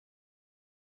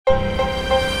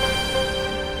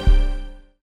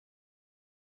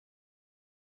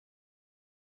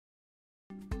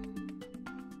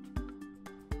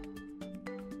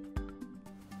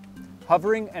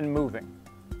hovering and moving.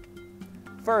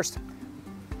 First,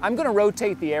 I'm going to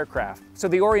rotate the aircraft so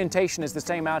the orientation is the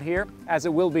same out here as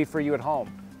it will be for you at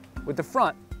home, with the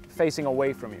front facing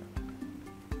away from you.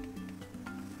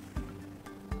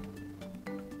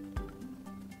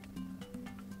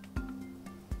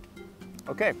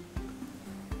 Okay,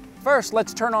 first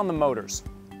let's turn on the motors.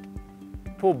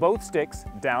 Pull both sticks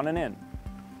down and in.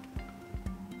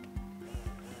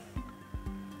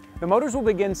 The motors will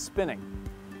begin spinning.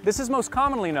 This is most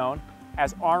commonly known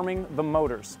as arming the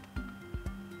motors.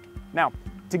 Now,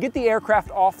 to get the aircraft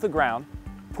off the ground,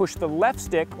 push the left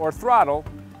stick or throttle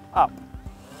up.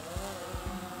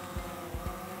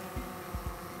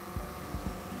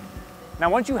 Now,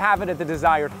 once you have it at the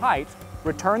desired height,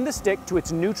 return the stick to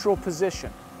its neutral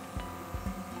position.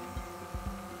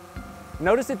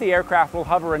 Notice that the aircraft will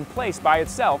hover in place by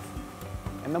itself,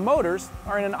 and the motors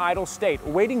are in an idle state,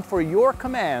 waiting for your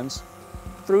commands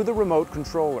through the remote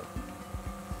controller.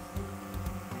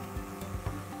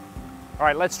 All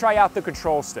right, let's try out the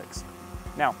control sticks.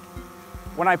 Now,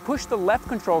 when I push the left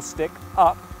control stick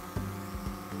up,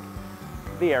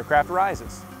 the aircraft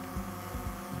rises.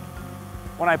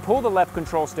 When I pull the left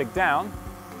control stick down,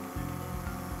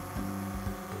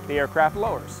 the aircraft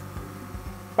lowers.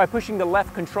 By pushing the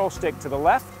left control stick to the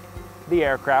left, the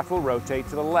aircraft will rotate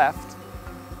to the left.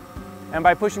 And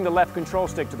by pushing the left control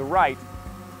stick to the right,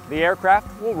 the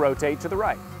aircraft will rotate to the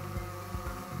right.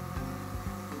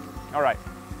 All right,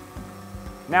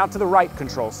 now to the right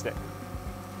control stick.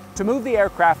 To move the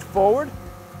aircraft forward,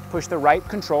 push the right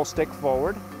control stick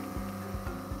forward.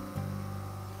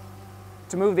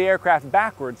 To move the aircraft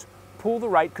backwards, pull the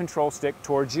right control stick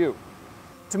towards you.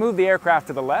 To move the aircraft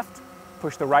to the left,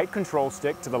 push the right control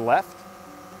stick to the left.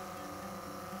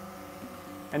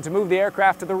 And to move the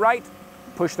aircraft to the right,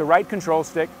 push the right control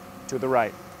stick to the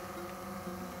right.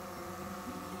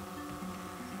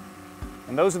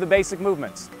 And those are the basic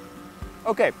movements.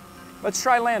 Okay, let's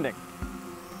try landing.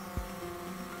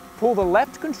 Pull the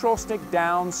left control stick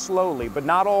down slowly, but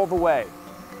not all the way.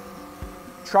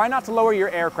 Try not to lower your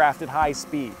aircraft at high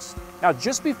speeds. Now,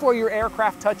 just before your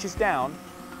aircraft touches down,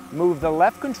 move the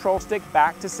left control stick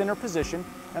back to center position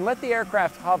and let the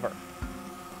aircraft hover.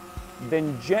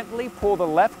 Then gently pull the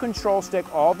left control stick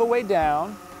all the way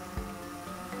down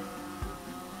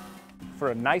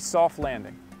for a nice soft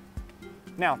landing.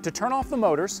 Now, to turn off the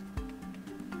motors,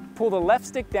 pull the left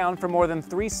stick down for more than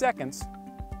 3 seconds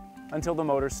until the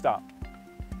motors stop.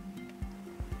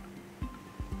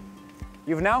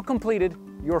 You've now completed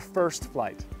your first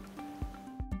flight.